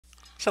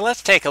So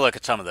let's take a look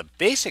at some of the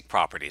basic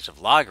properties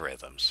of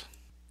logarithms.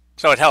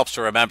 So it helps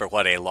to remember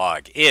what a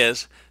log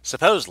is.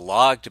 Suppose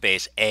log to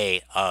base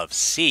a of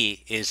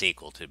c is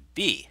equal to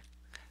b.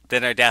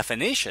 Then our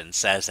definition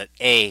says that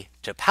a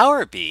to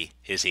power b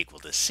is equal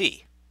to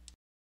c.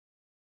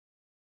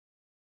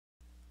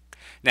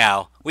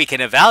 Now, we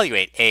can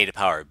evaluate a to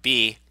power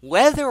b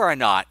whether or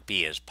not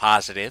b is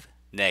positive,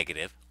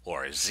 negative,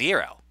 or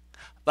 0.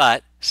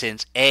 But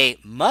since a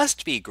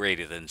must be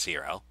greater than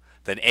 0,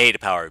 then a to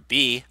power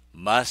b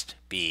must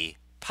be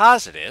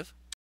positive.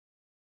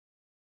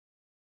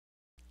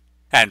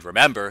 And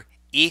remember,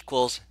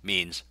 equals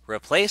means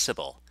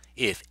replaceable.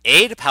 If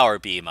a to power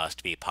b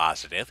must be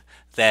positive,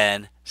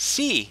 then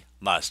c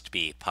must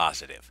be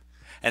positive.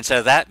 And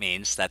so that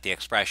means that the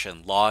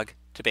expression log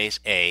to base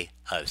a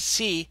of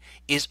c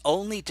is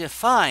only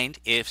defined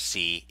if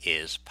c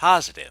is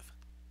positive.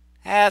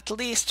 At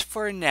least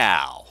for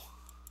now.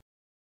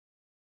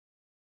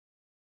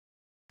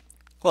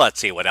 Well, let's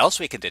see what else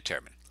we can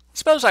determine.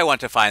 Suppose I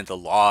want to find the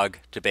log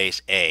to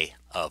base a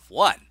of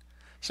 1.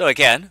 So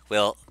again,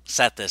 we'll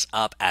set this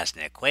up as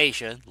an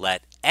equation.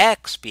 Let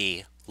x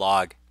be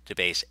log to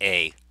base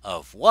a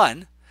of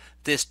 1.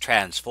 This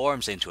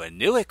transforms into a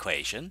new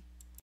equation.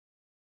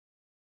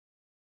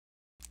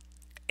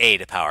 A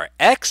to power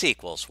x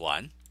equals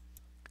 1.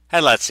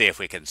 And let's see if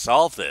we can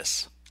solve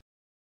this.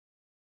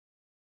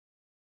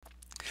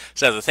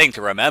 So the thing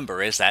to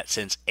remember is that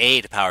since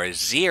a to power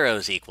 0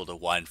 is equal to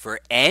 1 for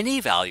any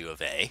value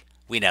of a,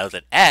 we know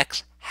that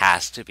x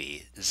has to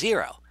be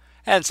 0.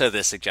 And so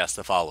this suggests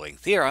the following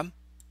theorem.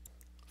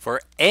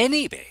 For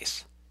any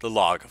base, the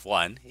log of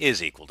 1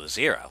 is equal to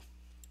 0.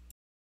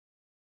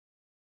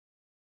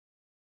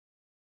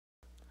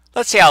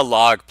 Let's see how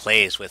log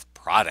plays with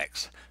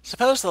products.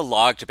 Suppose the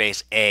log to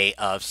base a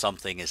of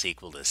something is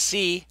equal to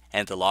c,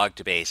 and the log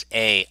to base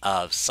a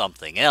of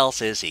something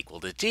else is equal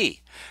to d.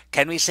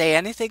 Can we say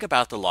anything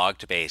about the log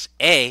to base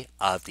a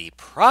of the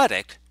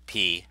product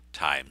p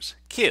times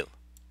q?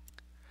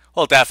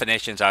 Well,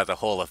 definitions are the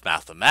whole of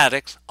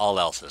mathematics, all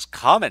else is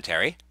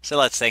commentary. So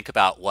let's think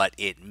about what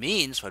it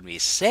means when we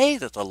say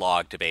that the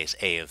log to base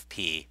a of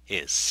p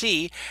is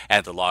c,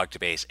 and the log to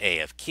base a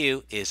of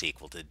q is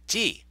equal to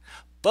d.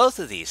 Both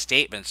of these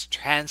statements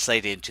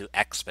translate into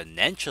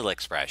exponential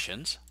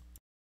expressions.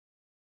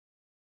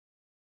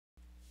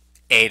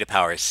 A to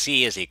power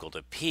c is equal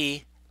to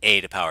p, a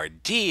to power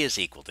d is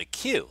equal to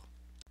q.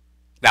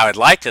 Now I'd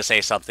like to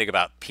say something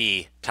about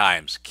p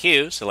times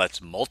q, so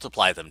let's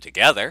multiply them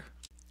together.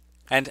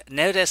 And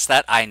notice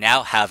that I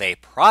now have a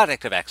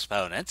product of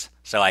exponents,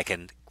 so I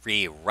can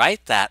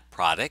rewrite that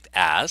product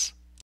as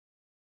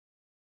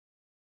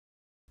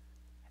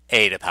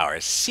a to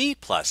power c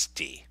plus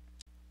d.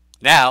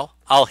 Now,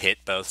 I'll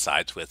hit both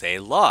sides with a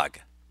log.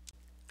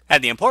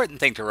 And the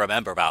important thing to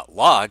remember about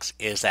logs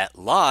is that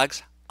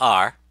logs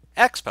are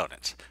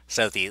exponents.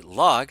 So the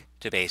log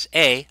to base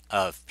a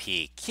of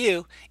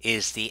pq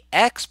is the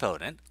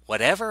exponent,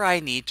 whatever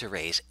I need to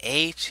raise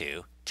a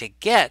to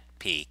get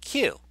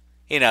pq.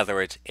 In other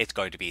words, it's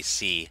going to be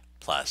c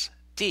plus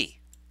d.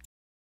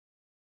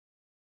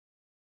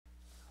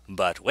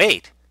 But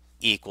wait,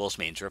 equals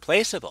means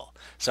replaceable.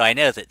 So I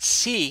know that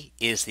c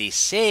is the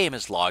same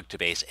as log to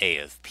base a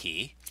of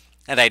p,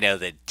 and I know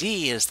that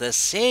d is the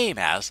same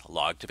as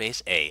log to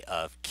base a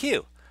of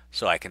q.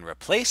 So I can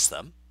replace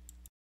them.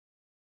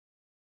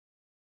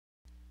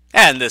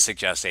 And this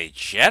suggests a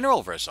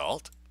general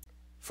result.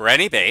 For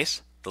any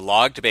base, the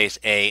log to base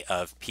a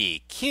of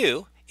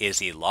pq is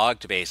the log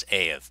to base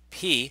a of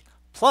p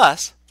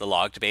plus the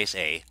log to base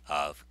a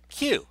of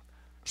q.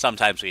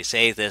 Sometimes we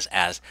say this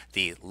as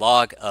the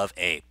log of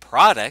a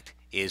product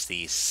is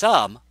the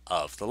sum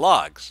of the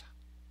logs.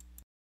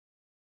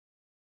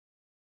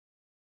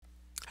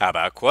 How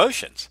about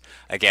quotients?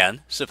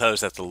 Again, suppose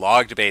that the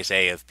log to base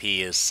a of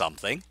p is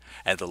something,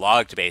 and the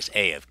log to base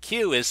a of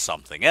q is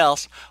something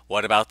else.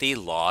 What about the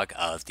log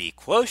of the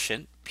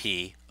quotient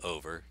p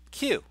over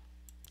q?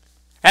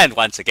 And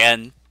once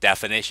again,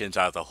 definitions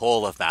are the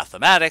whole of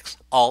mathematics,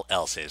 all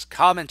else is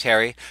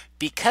commentary.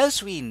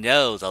 Because we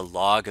know the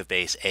log of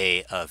base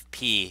a of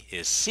p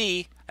is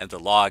c, and the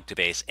log to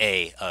base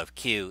a of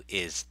q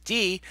is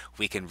d,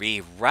 we can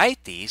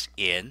rewrite these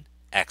in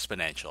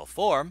exponential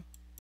form.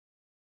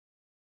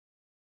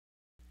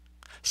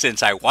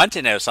 Since I want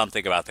to know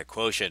something about the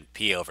quotient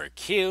p over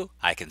q,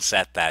 I can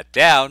set that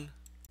down.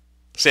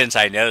 Since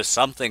I know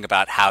something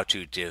about how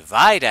to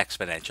divide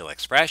exponential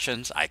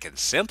expressions, I can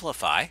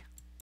simplify.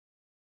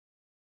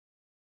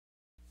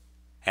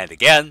 And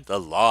again, the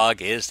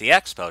log is the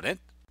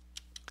exponent.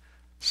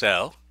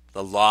 So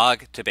the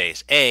log to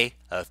base a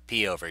of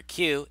p over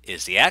q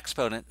is the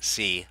exponent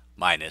c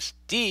minus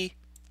d.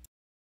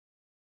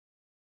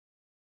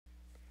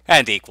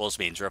 And equals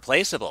means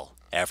replaceable.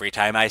 Every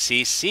time I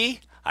see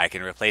c, I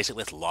can replace it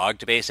with log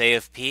to base a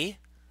of p.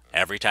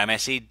 Every time I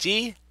see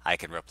d, I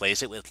can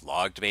replace it with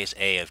log to base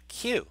a of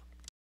q.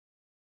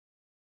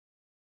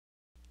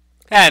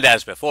 And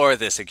as before,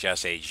 this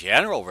suggests a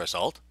general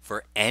result.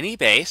 For any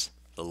base,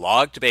 the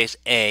log to base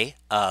a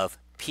of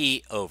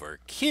p over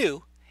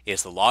q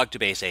is the log to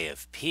base a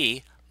of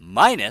p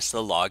minus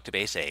the log to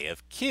base a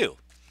of q.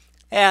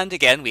 And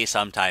again, we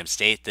sometimes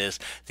state this,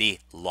 the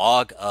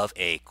log of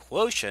a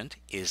quotient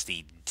is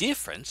the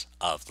difference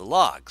of the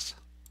logs.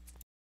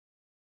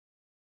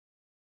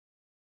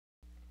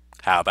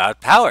 How about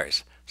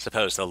powers?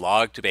 Suppose the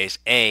log to base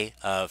a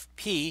of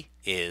p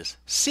is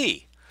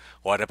c.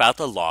 What about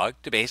the log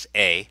to base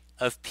a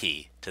of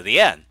p to the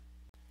n?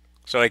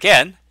 So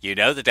again, you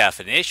know the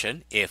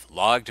definition. If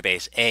log to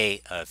base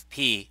a of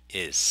p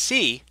is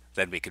c,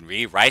 then we can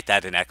rewrite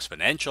that in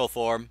exponential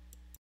form.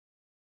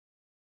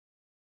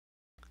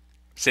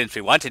 Since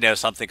we want to know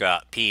something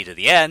about p to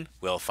the n,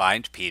 we'll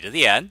find p to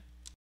the n.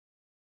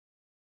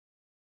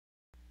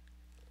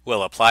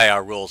 We'll apply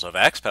our rules of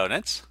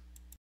exponents.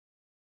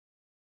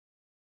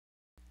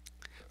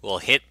 We'll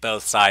hit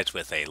both sides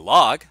with a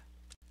log.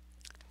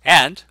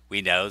 And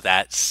we know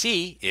that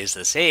c is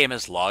the same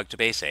as log to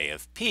base a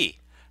of p.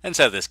 And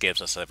so this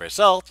gives us a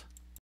result.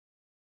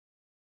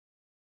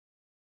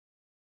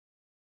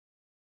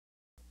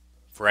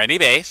 For any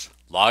base,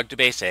 log to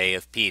base a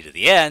of p to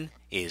the n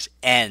is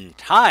n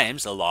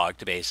times the log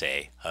to base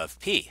a of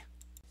p.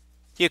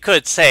 You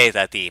could say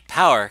that the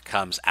power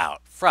comes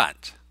out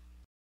front.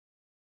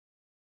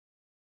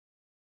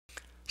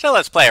 So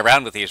let's play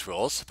around with these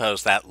rules.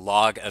 Suppose that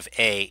log of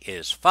a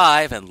is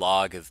 5 and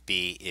log of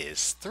b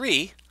is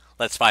 3.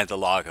 Let's find the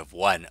log of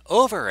 1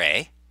 over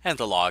a and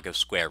the log of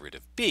square root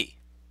of b.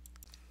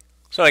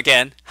 So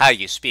again, how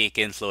you speak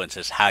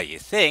influences how you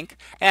think,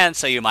 and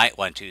so you might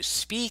want to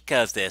speak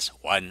of this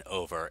 1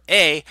 over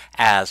a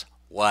as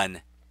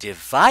 1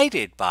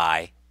 divided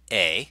by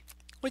a,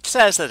 which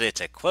says that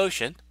it's a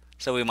quotient,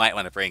 so we might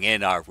want to bring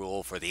in our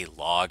rule for the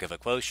log of a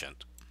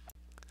quotient.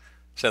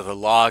 So the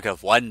log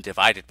of 1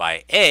 divided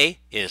by a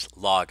is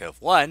log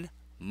of 1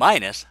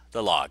 minus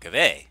the log of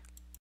a.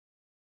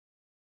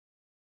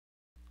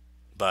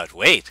 But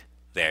wait,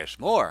 there's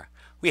more.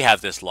 We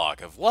have this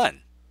log of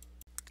 1.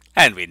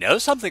 And we know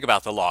something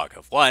about the log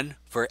of 1.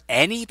 For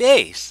any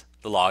base,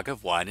 the log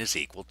of 1 is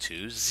equal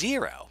to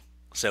 0.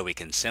 So we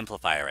can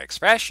simplify our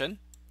expression.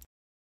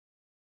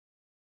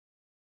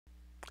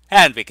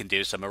 And we can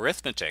do some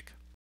arithmetic.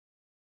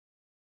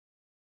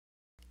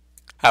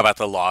 How about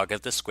the log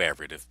of the square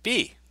root of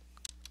b?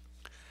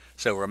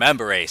 So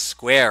remember, a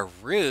square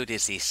root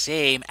is the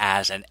same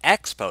as an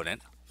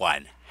exponent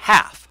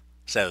 1/2.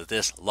 So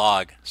this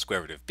log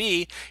square root of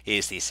b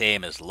is the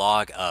same as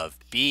log of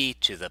b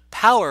to the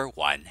power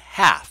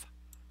 1/2.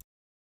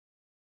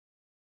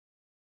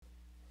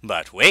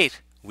 But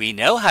wait, we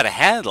know how to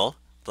handle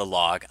the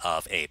log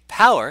of a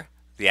power.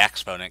 The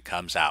exponent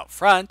comes out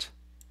front.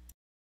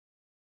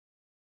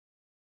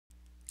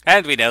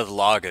 And we know the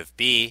log of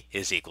b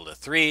is equal to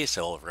 3,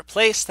 so we'll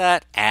replace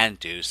that and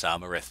do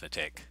some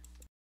arithmetic.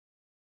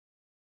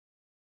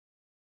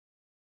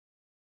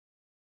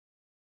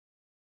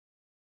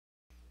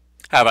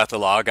 How about the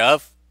log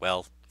of,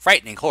 well,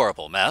 frightening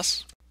horrible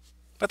mess?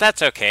 But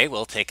that's okay,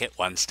 we'll take it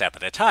one step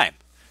at a time.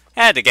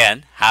 And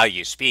again, how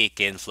you speak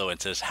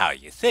influences how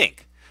you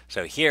think.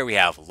 So here we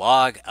have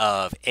log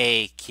of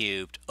a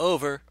cubed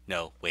over,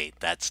 no, wait,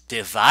 that's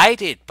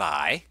divided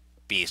by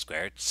b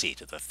squared c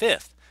to the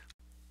 5th.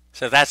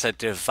 So that's a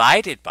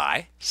divided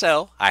by,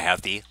 so I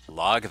have the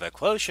log of a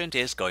quotient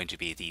is going to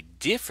be the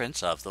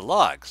difference of the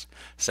logs.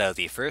 So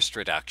the first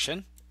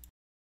reduction,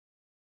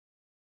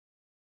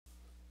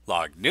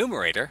 log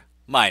numerator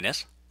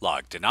minus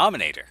log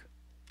denominator.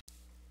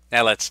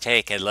 Now let's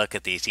take a look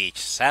at these each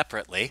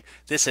separately.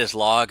 This is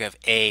log of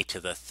a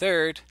to the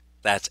 3rd.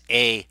 That's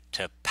a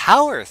to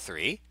power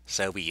 3.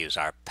 So we use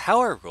our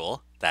power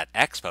rule. That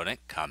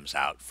exponent comes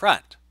out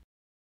front.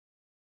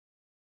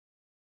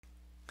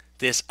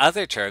 This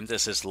other term,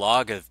 this is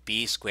log of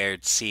b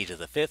squared c to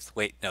the 5th.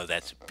 Wait, no,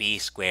 that's b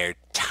squared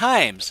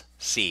times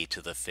c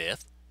to the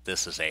 5th.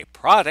 This is a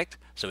product,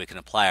 so we can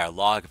apply our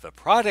log of a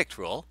product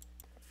rule.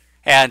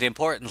 And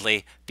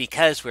importantly,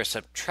 because we're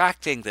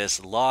subtracting this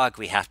log,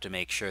 we have to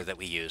make sure that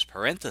we use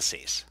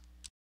parentheses.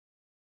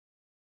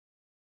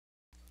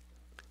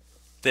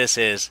 This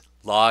is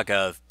log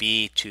of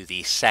b to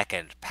the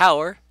 2nd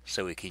power,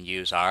 so we can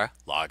use our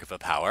log of a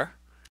power.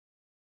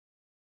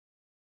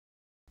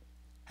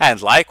 And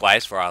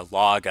likewise for our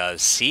log of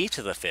c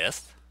to the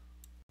 5th.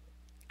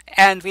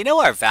 And we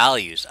know our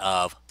values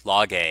of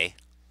log a,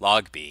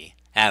 log b,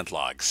 and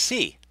log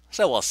c.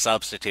 So we'll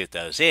substitute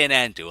those in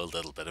and do a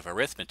little bit of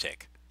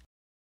arithmetic.